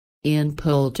Ian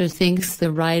Poulter thinks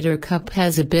the Ryder Cup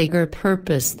has a bigger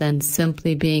purpose than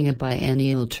simply being a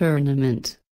biennial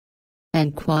tournament.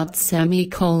 And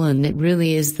it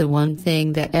really is the one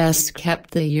thing that has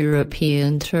kept the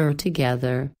European Tour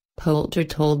together, Poulter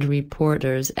told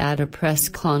reporters at a press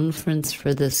conference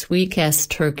for this week's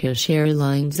Turkish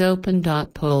Airlines Open.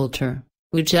 Poulter,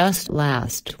 who just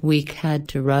last week had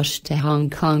to rush to Hong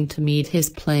Kong to meet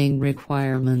his playing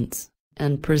requirements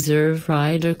and preserve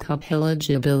Ryder Cup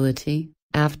eligibility,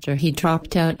 after he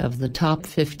dropped out of the top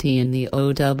 50 in the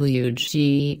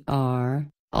OWGR,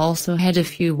 also had a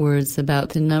few words about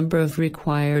the number of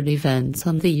required events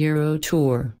on the Euro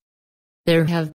Tour. There have